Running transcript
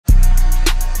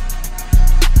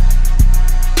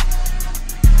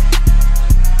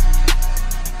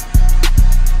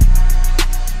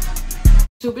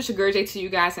YouTube? It's your girl JT, you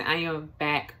guys, and I am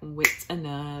back with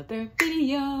another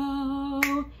video.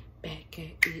 Back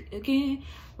at it again.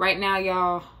 Right now,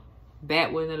 y'all,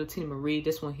 back with another Teena Marie.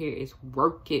 This one here is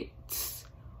Work It.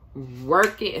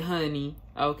 Work it, honey.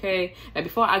 Okay? Now,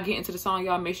 before I get into the song,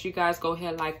 y'all, make sure you guys go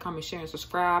ahead, like, comment, share, and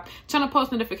subscribe. Turn on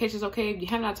post notifications, okay? If you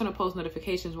have not turned on post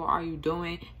notifications, what are you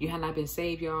doing? You have not been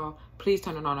saved, y'all. Please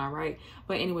turn it on, all right?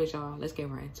 But anyways, y'all, let's get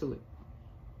right into it.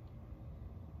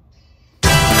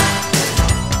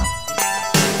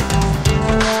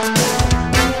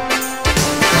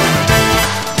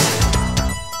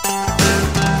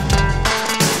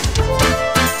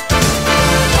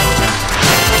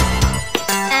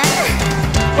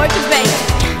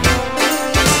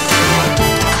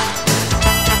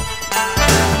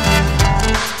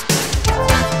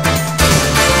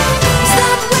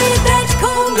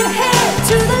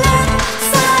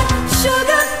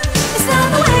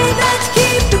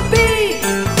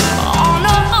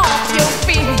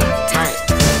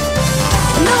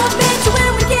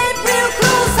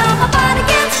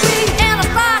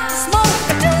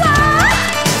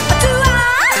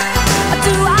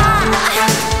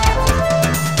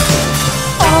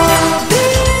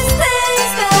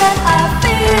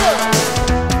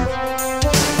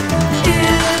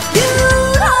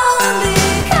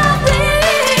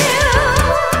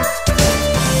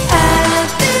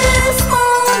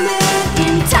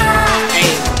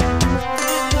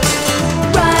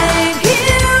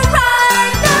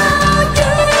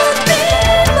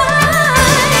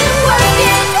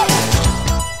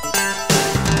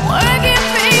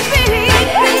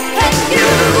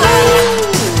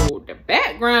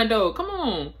 Though, come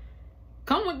on,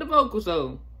 come with the vocals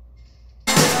though.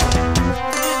 Right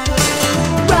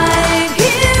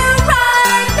here,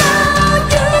 right now,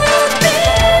 you be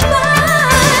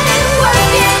mine.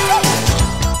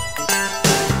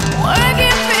 Work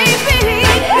it, baby.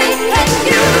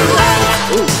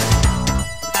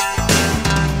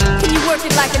 Can you work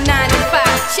it like a 9 to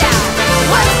 5 child?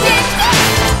 Work it.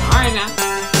 All right now.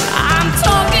 I'm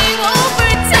talking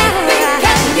overtime.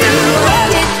 Can you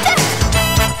work it?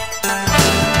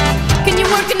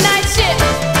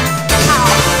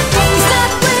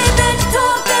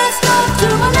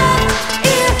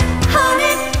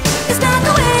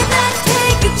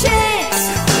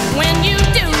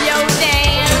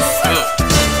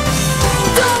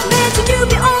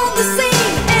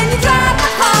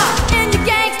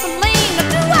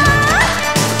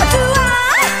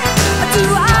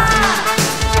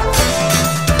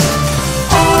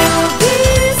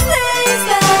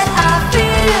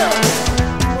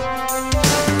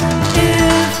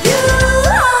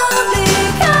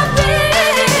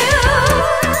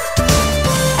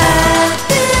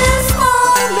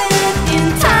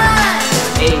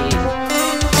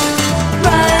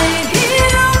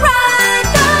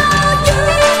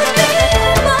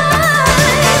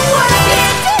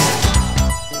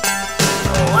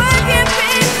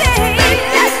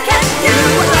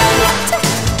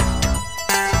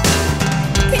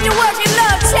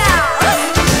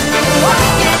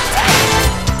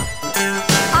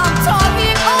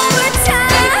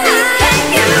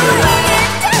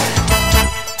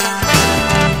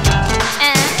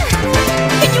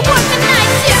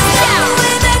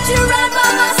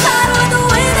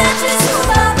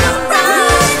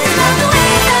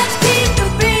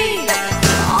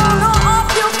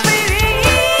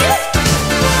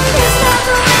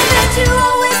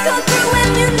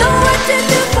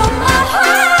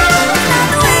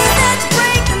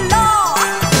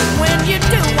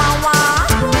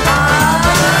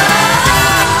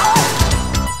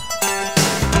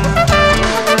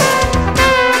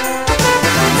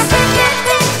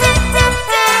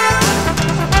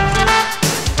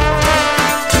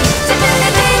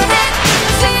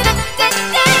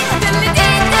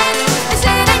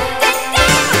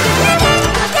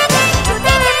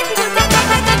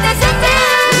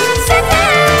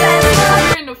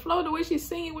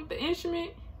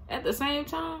 At the same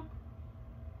time,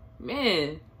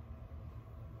 man,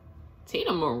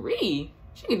 Teena Marie,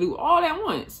 she can do all at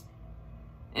once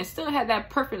and still have that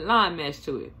perfect line match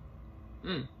to it.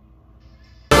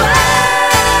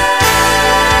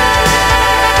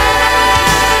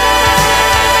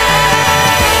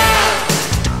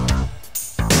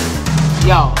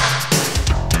 Yo,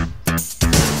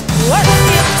 work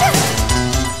it.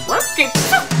 Work it.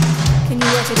 Can you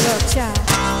work it, little child?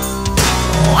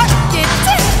 Work it.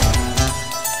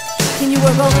 Can you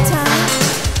work overtime?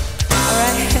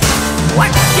 Alright.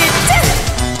 Work it.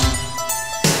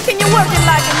 Can you work it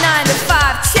like a 9 to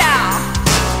 5 child?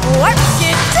 Work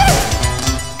it.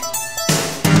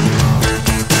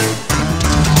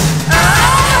 Oh,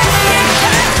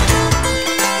 yeah.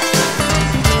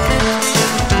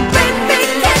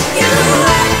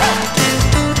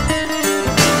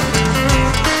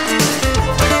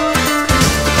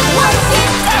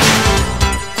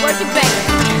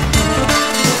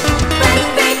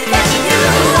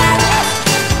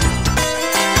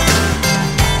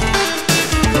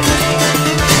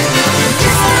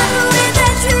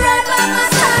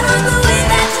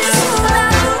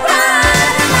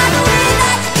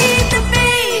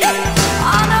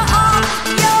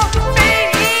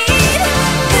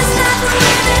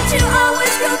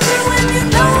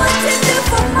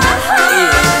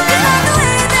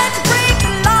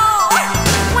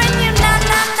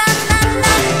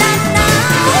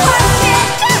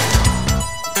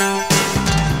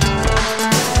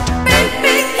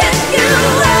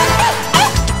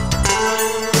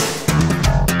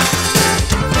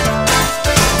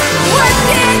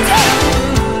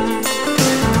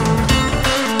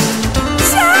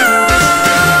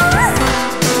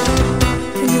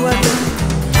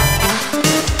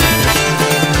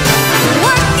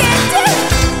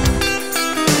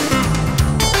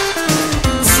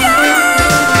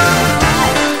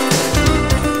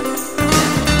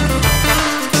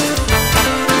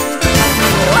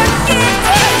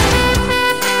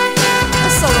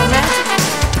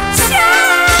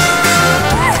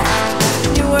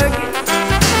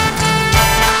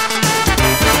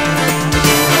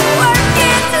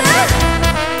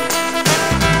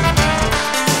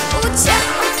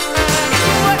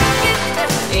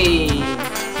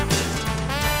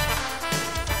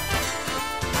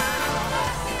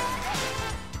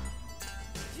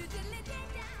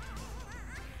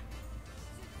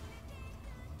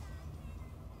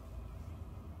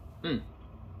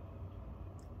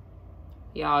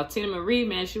 Y'all, Teena Marie,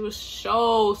 man, she was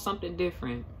so something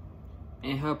different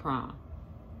in her prime.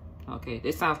 Okay,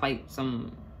 this sounds like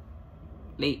some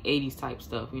late 80s type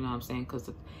stuff, you know what I'm saying? Because,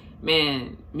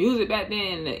 man, music back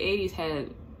then in the 80s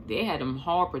had them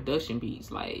hard production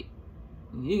beats. Like,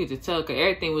 you could just tell, because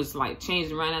everything was, like,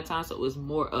 changing around that time, so it was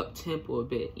more up-tempo a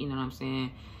bit, you know what I'm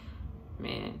saying?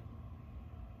 Man,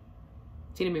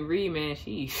 Teena Marie, man,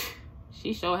 she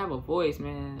sure have a voice,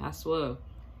 man, I swear.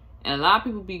 And a lot of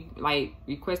people be, like,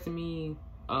 requesting me,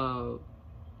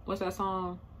 what's that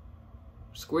song?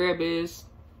 Square Biz.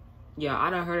 Yeah, I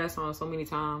done heard that song so many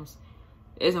times.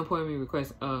 It's important me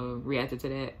reacted to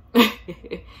that.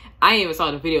 I ain't even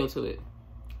saw the video to it.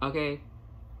 Okay?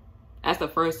 That's the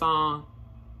first song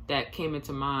that came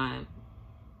into mind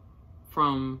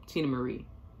from Teena Marie.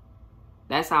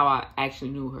 That's how I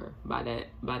actually knew her, by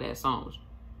that song,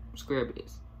 Square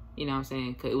Biz. You know what I'm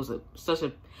saying? Cause it was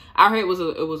I heard it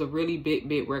was a really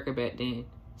big record back then,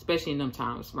 especially in them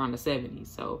times around the 70s.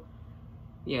 So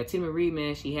yeah, Teena Marie,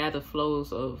 man, she had the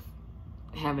flows of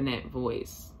having that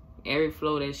voice. Every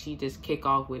flow that she just kick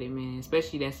off with it, man.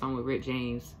 Especially that song with Rick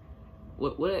James.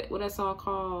 What that song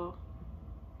called?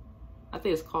 I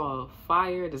think it's called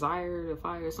Fire, Desire, or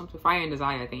Fire or something. Fire and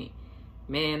Desire, I think.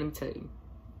 Man, let me tell you.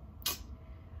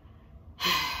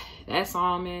 That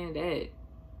song, man,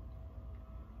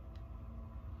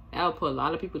 that'll put a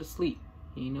lot of people to sleep.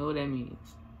 You know what that means.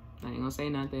 I ain't gonna say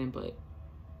nothing, but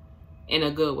in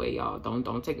a good way, y'all.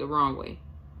 Don't take it the wrong way.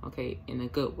 Okay? In a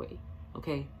good way.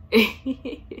 Okay?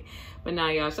 But now,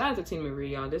 y'all, shout out to Teena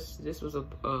Marie, y'all. This was a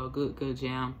good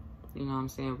jam. You know what I'm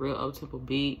saying? Real up-tempo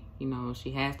beat. You know,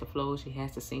 she has the flow. She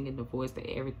has to sing in the voice, to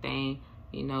everything.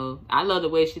 You know, I love the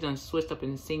way she done switched up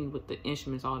and sing with the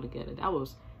instruments all together. That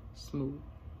was smooth.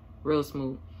 Real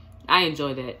smooth. I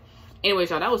enjoy that. Anyways,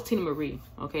 y'all, that was Teena Marie.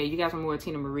 Okay, you guys want more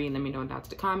Teena Marie? Let me know down to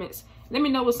the comments. Let me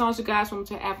know what songs you guys want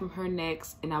me to add from her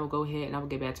next, and I will go ahead and I will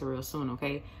get back to her real soon,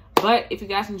 okay? But if you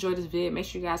guys enjoyed this video, make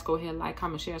sure you guys go ahead, like,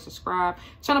 comment, share, and subscribe.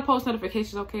 Turn on post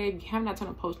notifications, okay? If you have not turned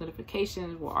on post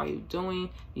notifications, what are you doing?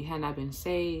 You have not been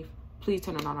saved. Please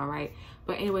turn it on, all right?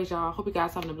 But anyways, y'all, hope you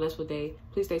guys having a blissful day.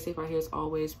 Please stay safe out here as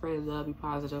always. Spread love, be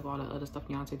positive, all the other stuff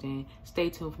y'all doing. Stay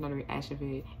tuned for another reaction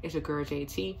video. It's your girl,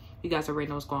 JT. You guys already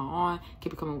know what's going on.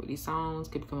 Keep it coming with these songs.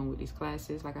 Keep it coming with these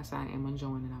classes. Like I said, I am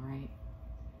enjoying it, all right?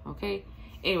 Okay?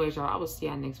 Anyways, y'all, I will see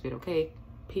y'all next video, okay?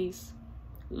 Peace,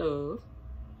 love,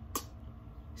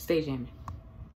 stay jamming.